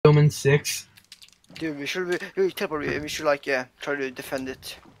Omen 6. Dude, we should teleport. We should like try to defend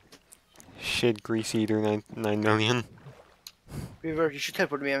it. Shit, Grease Eater 9 million. You should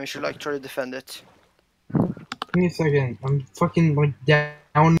teleport me and we should like try to defend it. Give me a second. I'm fucking like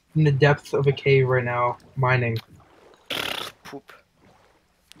down in the depths of a cave right now, mining. Poop.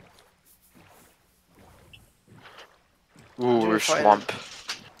 Ooh, we're swamp.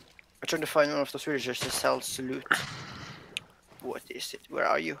 I'm trying to find one of those villagers that sells loot. What is it? Where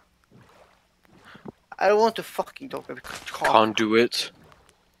are you? I don't want to fucking talk about Conduit.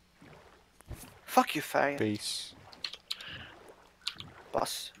 Fuck you, faggot. Base.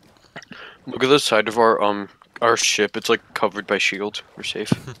 Boss. Look at the side of our ship. It's like covered by shields. We're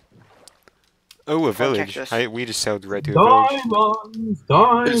safe. Oh, a village. We just sailed right to a village. Diamonds,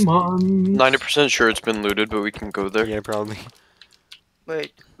 diamonds. 90% sure it's been looted, but we can go there. Yeah, probably.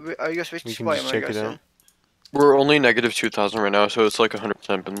 Wait, I guess which We can biome just are check you guys it in? out. We're only negative 2,000 right now, so it's like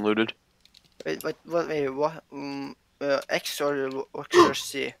 100% been looted. Wait, what? X or what should I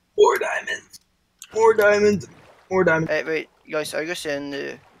see? More diamonds. More diamonds. More diamonds. Hey, wait, guys, are you guys in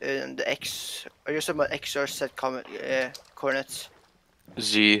the X? Are you guys about X or Z coordinates?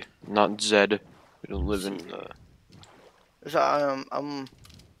 Z, not Z. We don't live in. So I'm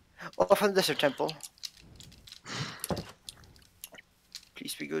off in the desert temple.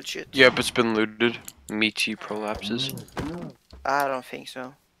 Please be good shit. Yep, it's been looted. Meaty prolapses. I don't think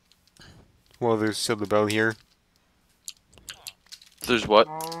so. Well, there's still the bell here. There's what?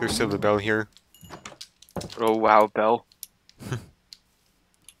 There's still the bell here. Oh wow, Bell.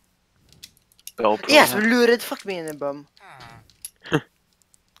 Bell prolapse. Yes, we lured. Fuck me in the bum.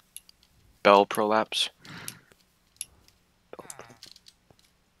 Bell prolapse.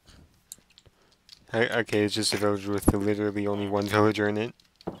 Okay, it's just a village with literally only one villager in it.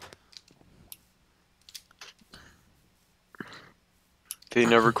 They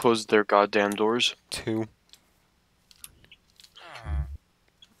never closed their goddamn doors. 2.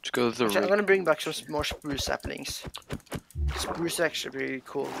 Let's go to the Actually, I'm gonna bring back some more spruce saplings. Spruce is actually pretty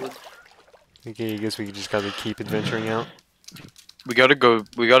cool wood. Okay, I guess we just gotta keep adventuring out. We gotta go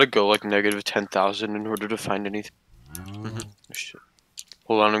like negative 10,000 in order to find anything. Shit.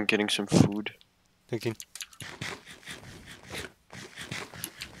 Hold on, I'm getting some food. Okay.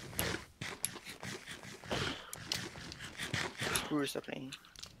 Spruce sapling.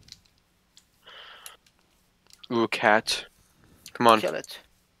 Ooh, a cat. Come on. Kill it.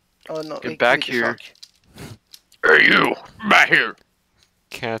 Oh no, Get back here. Shark. Hey you! Back here!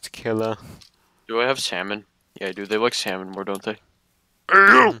 Cat killer. Do I have salmon? Yeah, I do. They like salmon more, don't they? Hey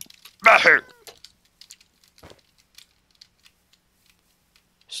you! Back here!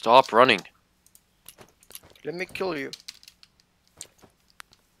 Stop running. Let me kill you.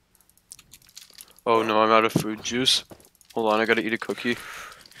 Oh no, I'm out of food juice. Hold on, I gotta eat a cookie.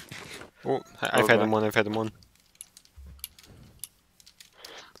 Oh, I've had him one, I've had him one.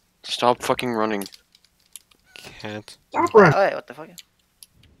 Stop fucking running. Cat. Stop running. Wait, what the fuck?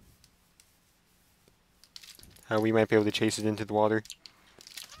 We might be able to chase it into the water.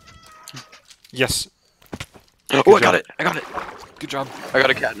 Yes! Oh, I got it! I got it! Good job. I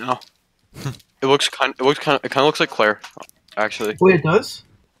got a cat now. It kind of looks like Claire, actually. Wait, it does?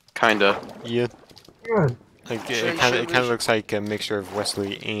 Kinda. Yeah. Good. Like, it kind of looks like a mixture of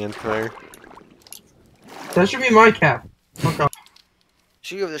Wesley and Claire. That should be my cat. Fuck off.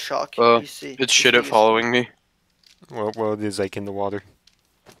 Should give it a shock. It's shit at following me. Well, it is like in the water.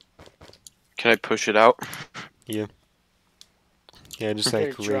 Can I push it out? Yeah. Yeah, just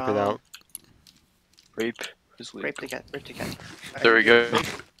like rape it out. Rape is legal. Rape the cat. Rape the cat. There we go.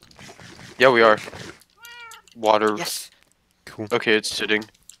 Yeah, we are. Water. Yes. Cool. Okay, it's sitting.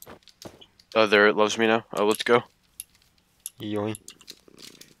 There, it loves me now. Let's go. Yoink.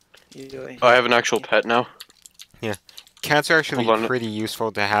 Oh, I have an actual pet now. Yeah. Cats are actually pretty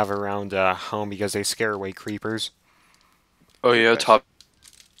useful to have around home because they scare away creepers. Oh yeah, top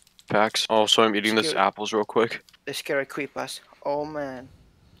packs. Also, I'm eating this apples real quick. They scare creepers. Oh man.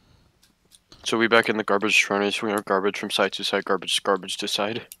 So we back in the garbage trying to swing our garbage from side to side, garbage to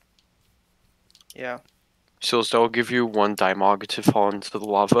side. Yeah. Sillst, I'll give you 1 Dimog to fall into the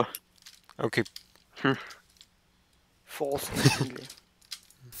lava. Okay. False instantly.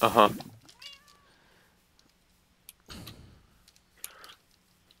 Uh-huh.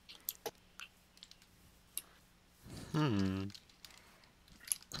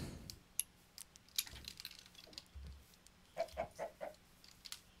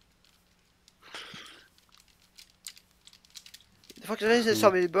 The fuck is this?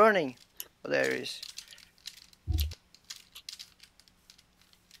 Somebody burning. Oh, there it is.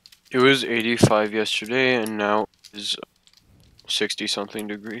 It was 85 yesterday, and now is 60 something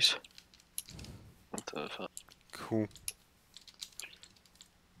degrees. What the fuck? Cool.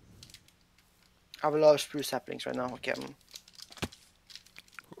 I have a lot of spruce saplings right now. Okay.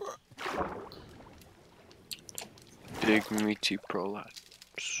 Big meaty prolapse.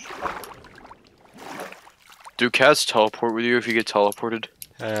 Do cats teleport with you if you get teleported?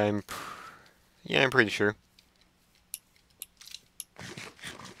 Yeah, I'm pretty sure.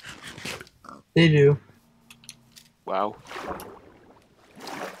 They do. Wow.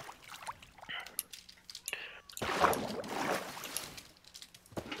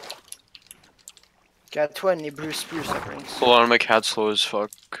 Got 20 spruce saplings. Hold on, my cat's slow as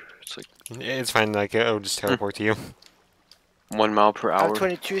fuck. It's like It's fine. Like it'll just teleport to you. 1 mile per I have hour.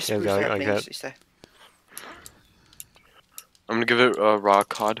 22 spruce like saplings. that. Is there? I'm gonna give it a raw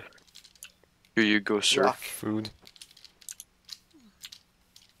cod. Here you go, sir. Rock. Food.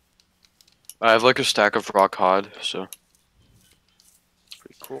 I have like a stack of raw cod, so.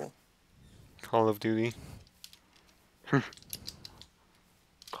 Pretty cool. Call of Duty.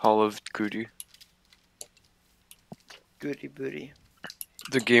 Call of Duty. Goody booty.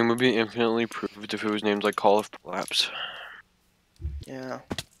 The game would be infinitely improved if it was named like Call of Prolapse. Yeah.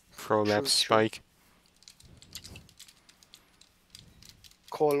 Prolapse True, true. Spike.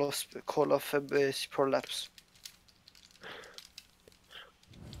 Call of prolapse.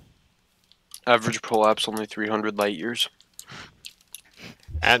 Average prolapse only 300 light years.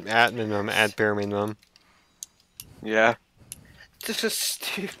 At minimum, at bare minimum. Yeah. This is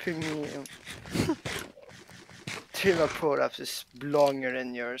stupid meme. My prolapse is longer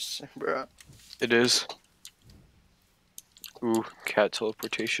than yours, bro. It is. Ooh, cat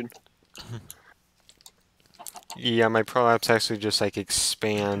teleportation. Yeah, my prolapse actually just like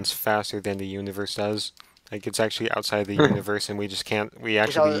expands faster than the universe does. Like it's actually outside the universe, and we just can't. We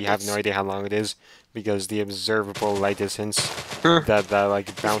actually have no idea how long it is because the observable light distance that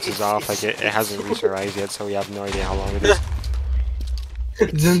like bounces off, like it hasn't reached our eyes yet, so we have no idea how long it is.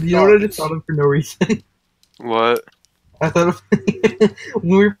 Zinth, you know what I just thought of for no reason? What? I thought of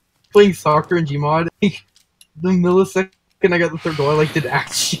when we were playing soccer in Gmod, like, the millisecond I got the third goal, I like did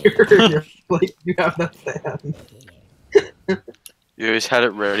axe shear. Like you have that stand. You always had it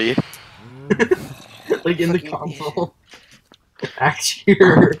ready. Like in the console. Axe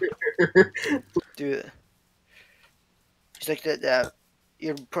shear. Dude. It's like that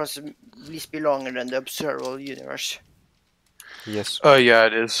your process at least be longer than the observable universe. Yes. Oh yeah,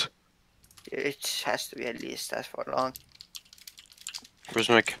 it is. It has to be at least that far long. Where's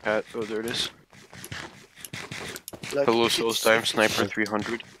my cat? Oh, there it is. Like, Hello, if Sillst. it's- I am Sniper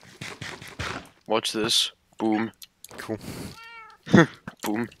 300. Watch this. Boom. Cool.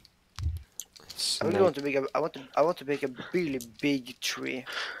 Boom. I really want to make a. I want to make a really big tree.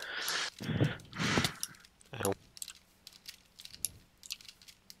 Ow.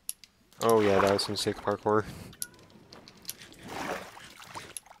 Oh yeah, that was some sick parkour.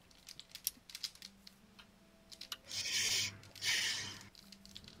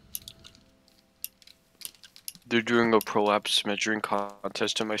 They're doing a prolapse measuring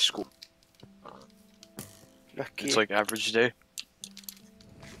contest in my school. Lucky. It's like average day.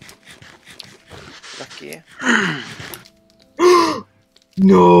 Lucky.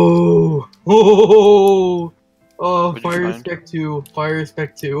 No! Oh! Oh, What'd you Fire find? Spec 2. Fire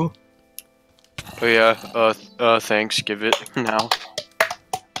Spec 2. Oh yeah. Thanks. Give it now.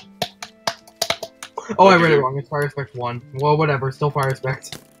 Oh, I What'd read you it do? wrong. It's Fire Spec 1. Well, whatever. Still Fire Spec.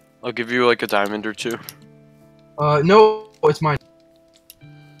 I'll give you like a diamond or two. No, it's mine.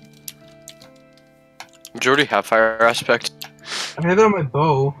 Did you already have fire aspect? I have it on my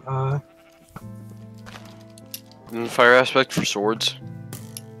bow. And fire aspect for swords.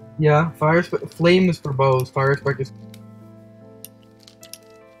 Yeah, Fire Spec. Flame is for bows. Fire Spec is.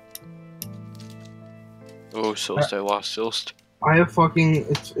 Oh, Sillst. I lost Sillst. I have fucking.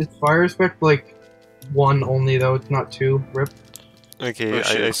 It's Fire Spec like 1 only though. It's not 2. Rip. Okay, Oh,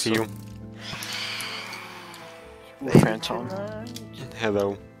 shit, I see you. Phantom.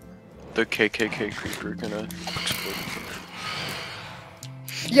 Hello. The KKK creeper gonna explode.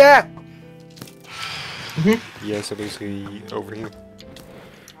 Yeah. Yeah, so basically over here.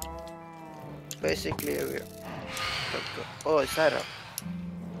 Basically, we're. Oh, is that a?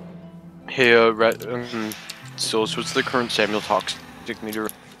 Hey, Sillst, what's the current Samuel toxic meter?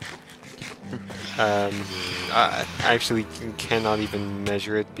 I actually cannot even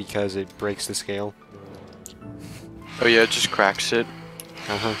measure it because it breaks the scale. Oh yeah, it just cracks it.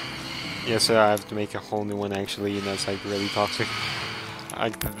 Uh-huh. Yeah, so I have to make a whole new one actually, and that's like really toxic.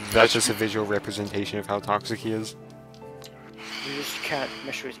 That's just a visual representation of how toxic he is. You just can't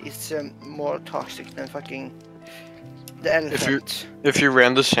measure it. It's more toxic than fucking The elephant. If you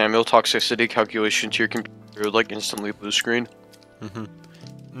ran the Samuel toxicity calculation to your computer, it would like instantly blue screen.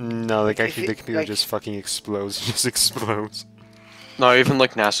 No, like actually the computer just fucking explodes. It just explodes. Not even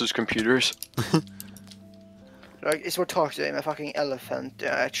like NASA's computers. Like, it's more toxic than a fucking elephant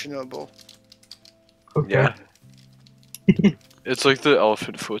at Chernobyl. Okay. Yeah. It's like the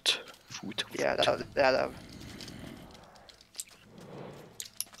elephant foot. Yeah, that.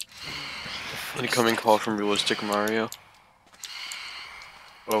 Incoming call from Realistic Mario.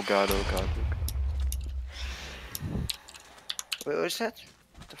 Oh god, oh god, oh god. Wait, what is that?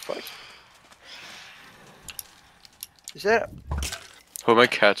 What the fuck? Is that? Hope my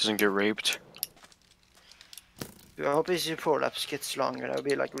cat doesn't get raped. I hope this prolapse gets longer. That would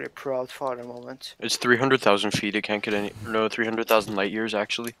be like a really proud father moment. It's 300,000 feet, it can't get any. No, 300,000 light years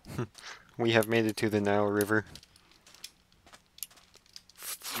actually. We have made it to the Nile River.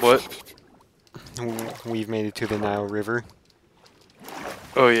 What? We've made it to the Nile River.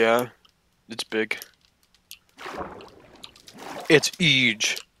 Oh yeah. It's big. It's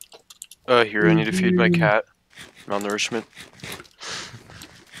huge. Here, I need to feed my cat. Malnourishment.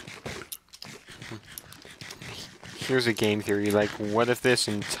 Here's a game theory, like, what if this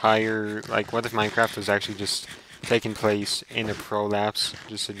entire, like, what if Minecraft was actually just taking place in a prolapse?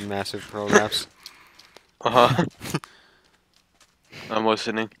 Just a massive prolapse? Uh-huh. I'm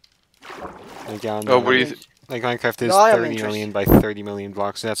listening. Like, I don't Oh, know, what do you like, Minecraft is No, I am 30 million by 30 million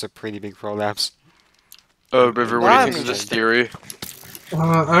blocks, so that's a pretty big prolapse. River, what do you think of this theory?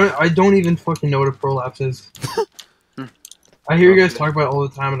 I don't even fucking know what a prolapse is. I hear you guys talk about it all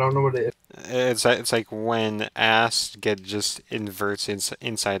the time, and I don't know what it is. It's like when ass just inverts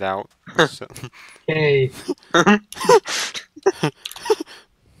inside out. So. Hey.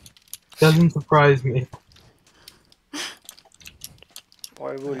 Doesn't surprise me.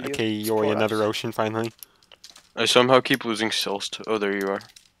 Why would you? Okay, Yori, another ocean finally. I somehow keep losing Sillst. Oh, there you are.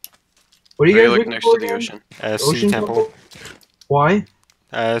 What are you Are guys you like looking next for to the again? ocean? Sea Ocean temple. Why?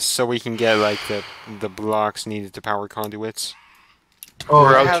 So we can get like the blocks needed to power conduits. Oh,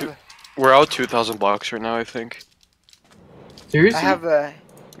 We're out 2,000 blocks right now, I think. seriously? I have a.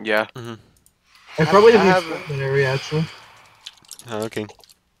 Yeah. I probably I have have- an area actually. Oh, okay.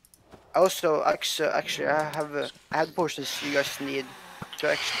 Also, actually, I have the portions you guys need to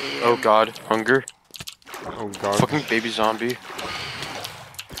actually. Oh god, hunger. Oh god. Fucking baby zombie.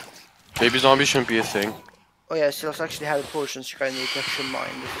 Baby zombie shouldn't be a thing. Oh yeah, so I actually have the portions you guys need to actually mine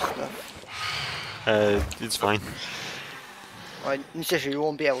this stuff. It's fine. Well, especially you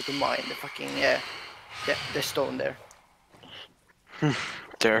won't be able to mine the fucking the stone there.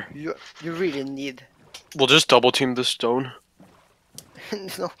 There. You really need. We'll just double team the stone.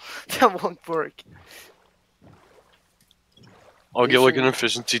 No, that won't work. I'll get like an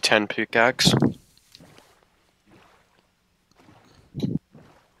efficiency 10 pickaxe.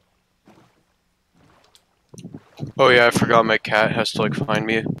 Oh yeah, I forgot my cat has to like find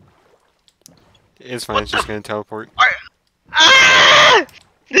me. It's fine. It's just gonna teleport. Ah!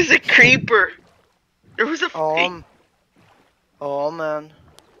 There's a creeper. There was a thing. Oh man.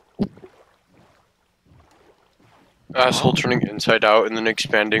 Asshole turning inside out and then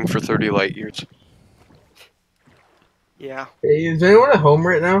expanding for 30 light years. Yeah. Hey, is anyone at home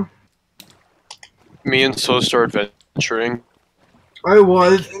right now? Me and So start adventuring. I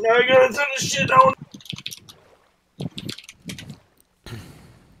was, and now I gotta turn this shit down.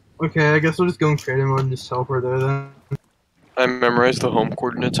 Okay, I guess we'll just go straight in and just teleport there then. I memorized the home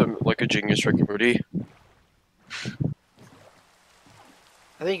coordinates. I'm like a genius, Rick and Morty.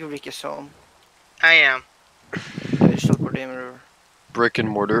 I think Rick is home. I am. Yeah, just teleport him over. Brick and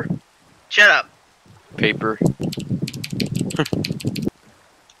mortar. Shut up. Paper.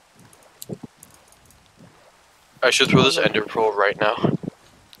 I should throw this ender pearl right now.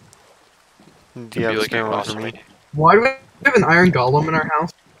 Do you have a spare one for me? Why do we have an iron golem in our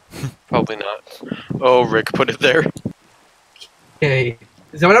house? Probably not. Oh, Rick put it there. Okay.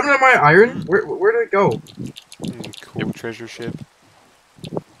 Is that what happened to my iron? Where did it go? Cool treasure ship.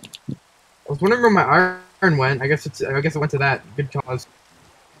 I was wondering where my iron went. I guess it went to that. Good cause.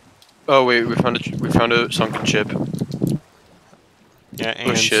 Oh wait, we found a sunken ship. Yeah,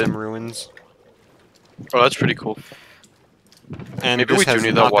 and shit. some ruins. Oh, that's pretty cool. And Maybe this we do has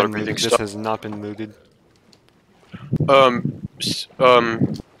need not that water been breathing mooted. This stuff. has not been mooted.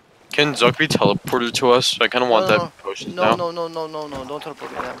 Can Zucc be teleported to us? I kind of want No, that potion No, now. no, don't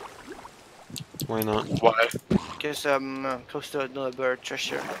teleport me then. Why not? Why? Because I'm close to another bird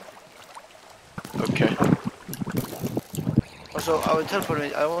treasure. Okay. Also, I will teleport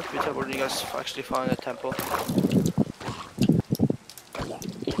me. I want to be teleporting you guys to actually find a temple.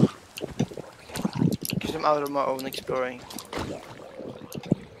 Because I'm out of my own exploring.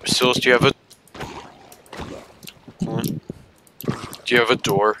 Sillst, do you have a... What? Do you have a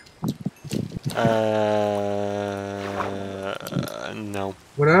door? No.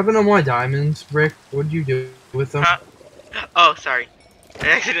 What happened to my diamonds, Rick? What did you do with them? Huh? Oh, sorry.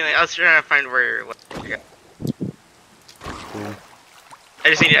 I was trying to find where. Yeah.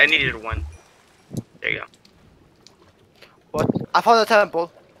 I needed one. There you go. What? I found a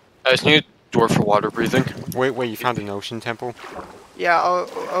temple. I just need a door for water breathing. Wait, you found an ocean temple? Yeah,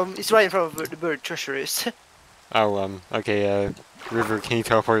 it's right in front of where the bird treasure is. Oh, okay, River, can you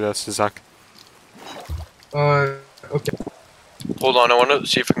teleport us to Zucc? Okay. Hold on, I want to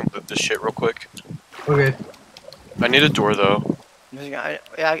see if I can loot this shit real quick. Okay. I need a door though. I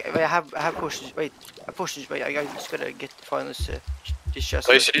have potions. Wait, potions. Wait, I just gotta find this chest.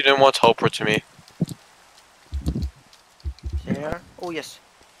 I said you didn't want to teleport to me. There. Oh yes.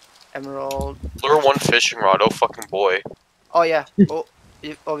 Emerald. Lure one fishing rod. Oh fucking boy. Oh yeah.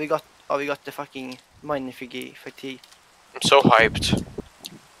 We got the fucking mining fatigue. I'm so hyped.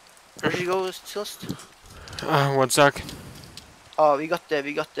 Where did you go, Sillst? What's Zucc? Oh, we got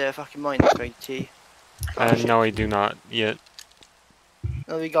the fucking mining fatigue. No, I do not yet.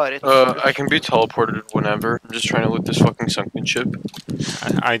 No, we got it. I can be teleported whenever. I'm just trying to loot this fucking sunken ship.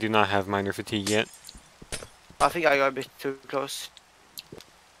 I do not have minor fatigue yet. I think I got a bit too close.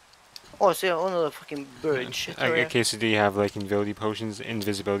 Oh, see, another fucking bird shit. Okay, so do you have like invisibility potions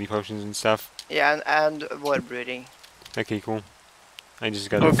and stuff? Yeah, and water breathing. Okay, cool. I just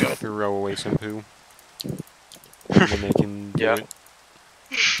gotta throw away some poo. And then I can do it.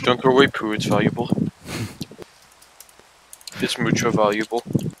 Don't throw away poo, it's valuable. It's mucho valuable.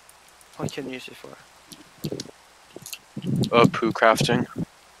 What can you use it for? Poo crafting.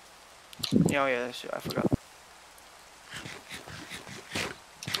 Yeah, I forgot.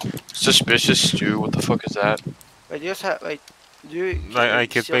 Suspicious stew, what the fuck is that? Wait, you just have, wait, do you...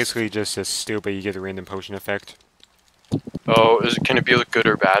 Like, it's basically just a stew, but you get a random potion effect. Oh, can it be like good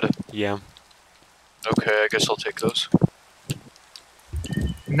or bad? Yeah. Okay, I guess I'll take those.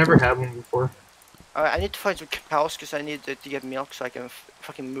 I've never had one before. I need to find some cows because I need to get milk so I can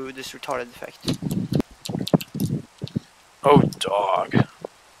fucking move this retarded effect. Oh, dog.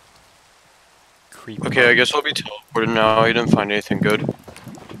 Creep. Okay, I guess I'll be teleported now. I didn't find anything good.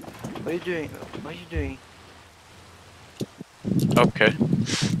 What are you doing? What are you doing? Okay.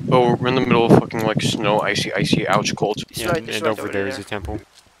 Oh, we're in the middle of fucking like snow, icy, ouch, cold. It's Yeah, right, and it's right over there is a temple.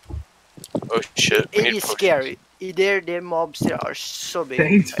 Oh shit, we It need is potions. scary. Their mobs there are so big.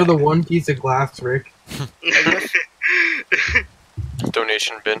 Thanks for the one piece of glass, Rick.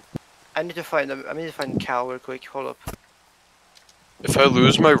 Donation bin. I need to find them. I need to find cow real quick. Hold up. If I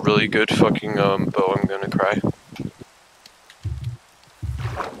lose my really good fucking bow, I'm gonna cry.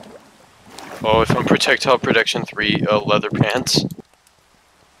 Oh, if I'm projectile protection 3, leather pants.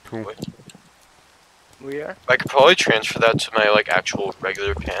 Cool. Where? I could probably transfer that to my like actual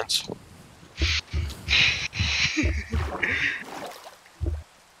regular pants.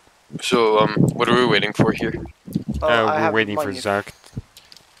 So, what are we waiting for here? Oh, I We're have waiting for mining- Zucc.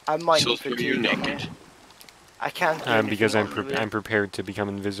 I'm mining So, for are you naked? I can't. do Because anything on the I'm prepared to become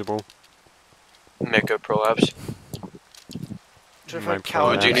invisible. Mega prolapse. Try to My find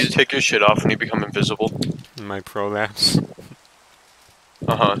cow. Oh, do you need to take your shit off when you become invisible? My prolapse.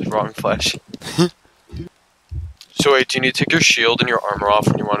 Rotten flesh. So wait, do you need to take your shield and your armor off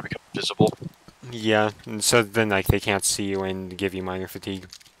when you want to become invisible? Yeah, and so then like they can't see you and give you minor fatigue.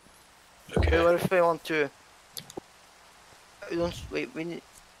 Okay, Okay. what if I want to? Don't wait. We need.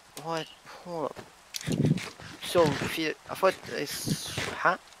 What? Hold up. So if you, I thought it's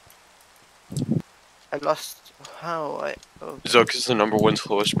huh? I lost. How I? Oh. Zucc is the #1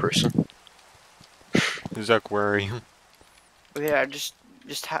 slowest person. Zucc, where are you? Yeah, just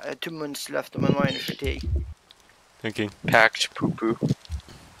 2 months left on my minor fatigue. Okay. Packed poo poo.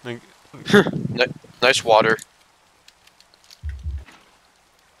 Like, Nice water.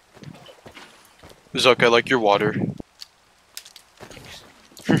 Zucc, I like your water.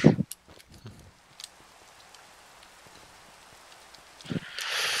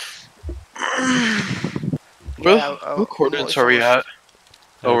 Well, what coordinates are we at?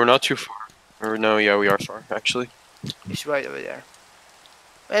 Oh, we're not too far. Or no, yeah, we are far, actually. It's right over there.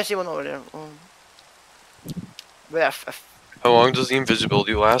 I see one over there. But yeah, How long does the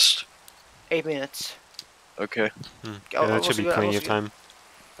invisibility last? 8 minutes. Okay. yeah, that should be plenty of time.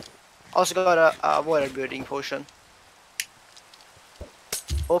 Also got a water building potion.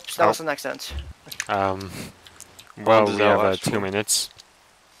 Oops, that was an accident. Well, does we that have last 2 for? minutes.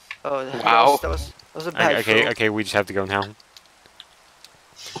 Oh, Wow. that was a bad throw. Okay, we just have to go now.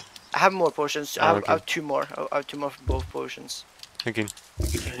 I have more potions. Oh, okay. I have 2 more. I have 2 more for both potions. Okay.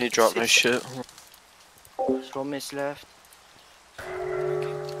 He dropped my shit. So minutes left.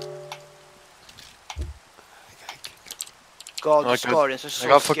 God, I these guardians are so I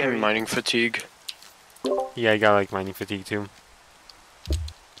got scary. fucking mining fatigue. Yeah, I got like mining fatigue too.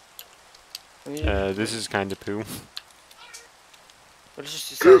 Let's This is kind of poo.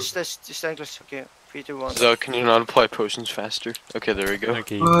 just okay. 3, 2, 1. So can you not apply potions faster? Okay, there we go.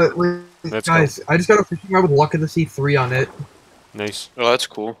 Okay, Wait, Let's guys, I just got a fishing rod with luck of the sea 3 on it. nice. Oh, that's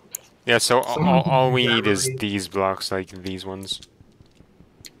cool. Yeah, so Someone all we can need is generate- these blocks, like these ones.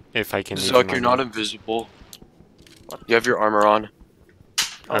 If I can even Zuck, you're mine not them. invisible. You have your armor on.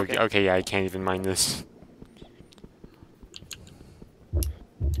 Okay, okay, yeah, I can't even mine this.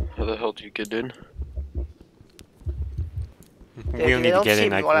 How the hell do you get in? We They don't need to don't get see in,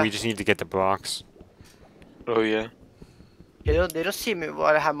 me like, while I- we just need to get the blocks. Oh yeah. They don't see me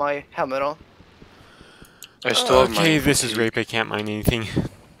while I have my helmet on. I still have Okay, mining this is fatigue. rape, I can't mine anything.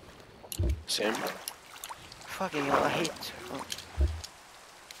 Same. Fucking hell, I hate.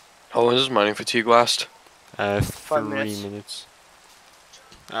 How long does mining fatigue last? 3 minutes. minutes.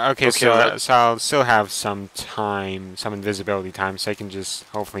 Okay, Okay, so I'll still have some time, some invisibility time, so I can just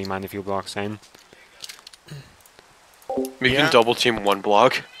hopefully mine a few blocks in. We Yeah. can double team 1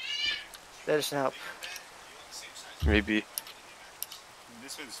 block. That doesn't help. Maybe.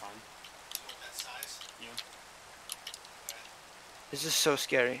 This one's fine. This is so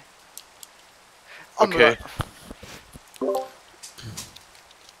scary. Okay.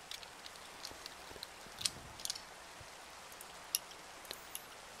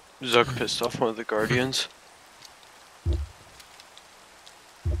 Zuck pissed off one of the guardians.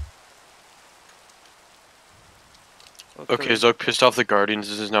 Okay, Zuck pissed off the guardians.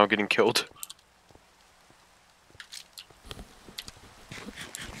 This is now getting killed.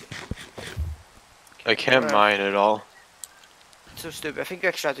 I can't mine at all. So stupid. I think we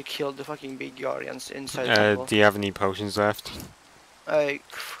actually had to kill the fucking big guardians inside the temple. Do you have any potions left?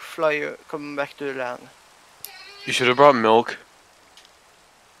 Fly, come back to the land. You should have brought milk.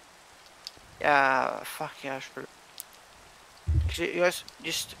 Yeah, fuck yeah, sure. Actually, you guys,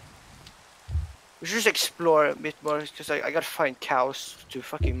 we should just explore a bit more, because I gotta find cows to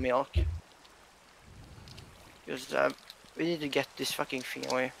fucking milk. Because we need to get this fucking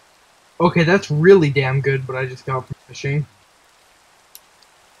thing away. Okay, that's really damn good, but I just got from fishing.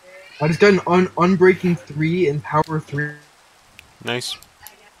 I just got an Unbreaking 3 and Power 3. Nice.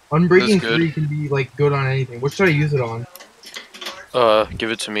 Unbreaking That's good. 3 can be, like, good on anything. What should I use it on? Give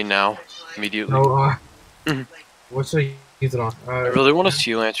it to me now. Immediately. No, Mhm. What should I use it on? I really want a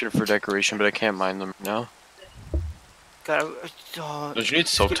sea lantern for decoration, but I can't mine them now. God, Don't you need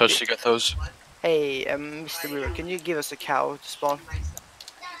silk touch to get those? hey, Mr. Brewer, can you give us a cow to spawn?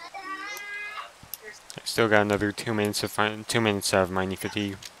 I still got another 2 minutes of 2 minutes of mining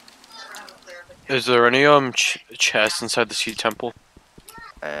fatigue. Is there any chests inside the sea temple?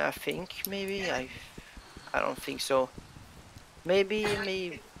 I think maybe I don't think so.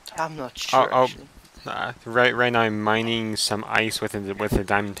 Maybe I'm not sure. Oh, Actually. Right now I'm mining some ice with a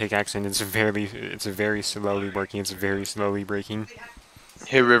diamond pickaxe, and it's very slowly working. It's very slowly breaking.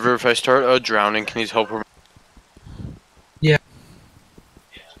 Hey River, if I start drowning, can you help? Yeah.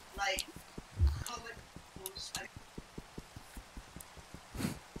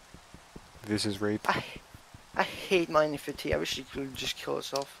 This is rape. I hate mining fatigue. I wish he could just kill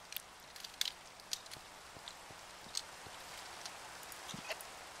itself.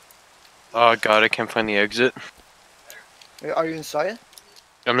 Oh god, I can't find the exit. Are you inside?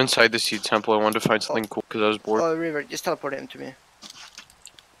 I'm inside the sea temple. I wanted to find something cool because I was bored. Oh, River, just teleport him to me.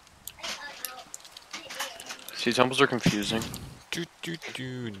 Sea temples are confusing.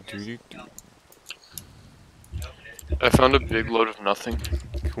 I found a big load of nothing.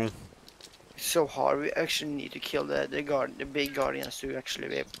 Cool. It's so hard. We actually need to kill the big guardians to actually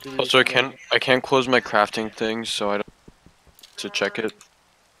be able to do Also, this. I can't close my crafting thing, so I don't to check it.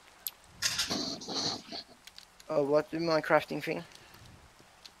 Oh, what do my crafting thing?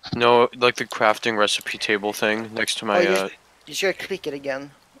 No, like the crafting recipe table thing next to my. You just gotta click it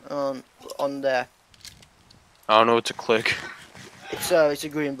again on the. I don't know what to click. It's a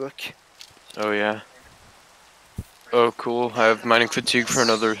green book. Oh yeah. Oh cool. I have mining fatigue for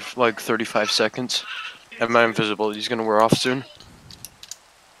another like 35 seconds, and my invisibility's gonna wear off soon.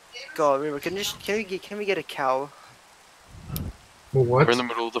 God, River, can we get a cow? Well, what? We're in the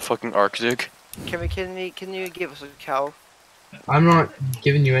middle of the fucking Arctic. Can you give us a cow? I'm not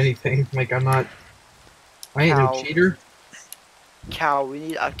giving you anything. Like, I'm not... I ain't no Cow. cheater. Cow, we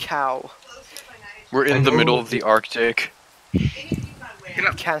need a cow. We're I in the know middle of the Arctic. Get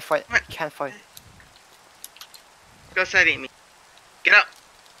up. Can't fight. Come on. Can't fight. Go outside, Amy. Get up.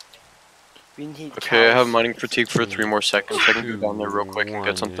 We need Okay, I have cows. mining fatigue for 3 more seconds. I can go down there real quick and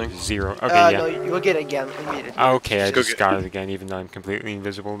get something. 0. Okay, No, yeah. you'll get it again immediately. Okay, I Go just get- got it again, even though I'm completely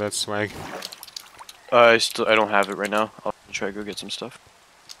invisible. That's swag. I don't have it right now. I'll try to go get some stuff.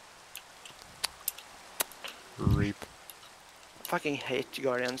 Reap. Fucking hate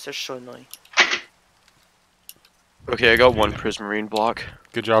Guardians. They're so annoying. Okay, I got 1 prismarine block.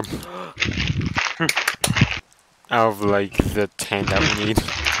 Good job. Out of like the 10 that we need.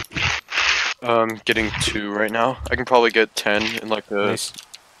 Getting 2 right now. I can probably get 10 in like a. Nice.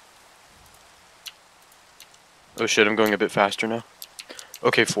 Oh shit, I'm going a bit faster now.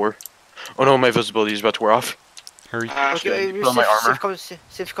 Okay, 4. Oh no, my visibility is about to wear off. Hurry. Okay, put on my armor.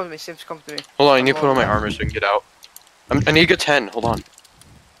 Sif, come to me. Sif, come to me. Hold on, I need to I'm put on my on. armor so I can get out. I need to get 10. Hold on.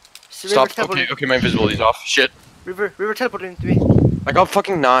 Stop. Okay, okay, my visibility's off. Shit. River teleporting to me. I got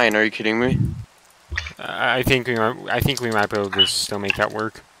fucking 9. Are you kidding me? I think we might be able to still make that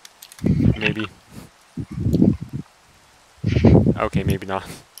work. Maybe. Okay, maybe not.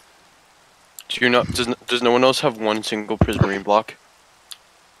 Do you know? Does no one else have 1 single prismarine block?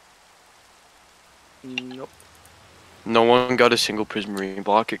 Nope. No one got a single prismarine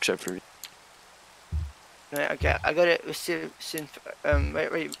block except for. Okay, I got it. Wait,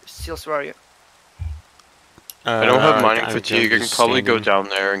 Sillst, where are you? I don't have mining I'm fatigue. I can just probably go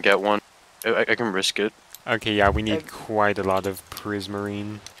standing. down there and get 1. I can risk it. Okay, yeah, we need Um, quite a lot of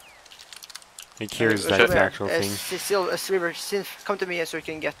prismarine. Like, here's that River, actual thing. River, Zinth, come to me so you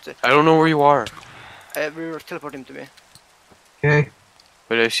can get I don't know where you are, River, teleport him to me. Okay.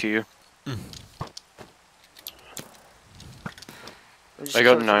 but I see you. Just I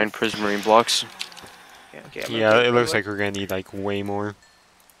got teleport 9 him. prismarine blocks. Okay, I'm Yeah, gonna it looks go- like we're gonna need like way more.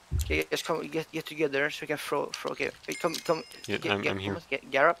 Okay, just come get together so we can throw. Okay, wait, come. Yeah, I'm here.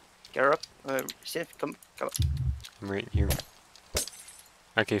 Get up. Zinth, come. I'm right here.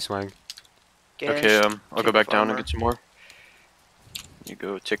 Okay, swag. Okay, I'll take go back off down armor. and get some more. You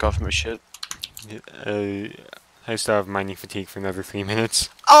go take off my shit. I still have mining fatigue for another 3 minutes.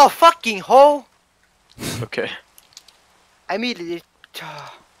 Oh, fucking hole! Okay, I immediately.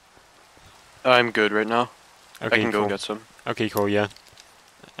 I'm good right now. Okay, I can cool. go get some. Okay, cool, yeah.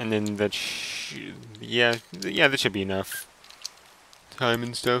 And then that yeah, that should be enough time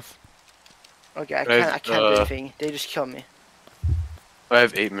and stuff. Okay, I I can't do have, anything. They just kill me. I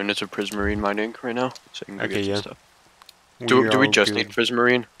have 8 minutes of prismarine mining right now, so I can go Okay, get some yeah. stuff. Do we all just good. need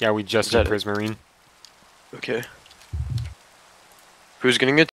prismarine? Yeah, we just Is need that it? prismarine. Okay. Who's getting it?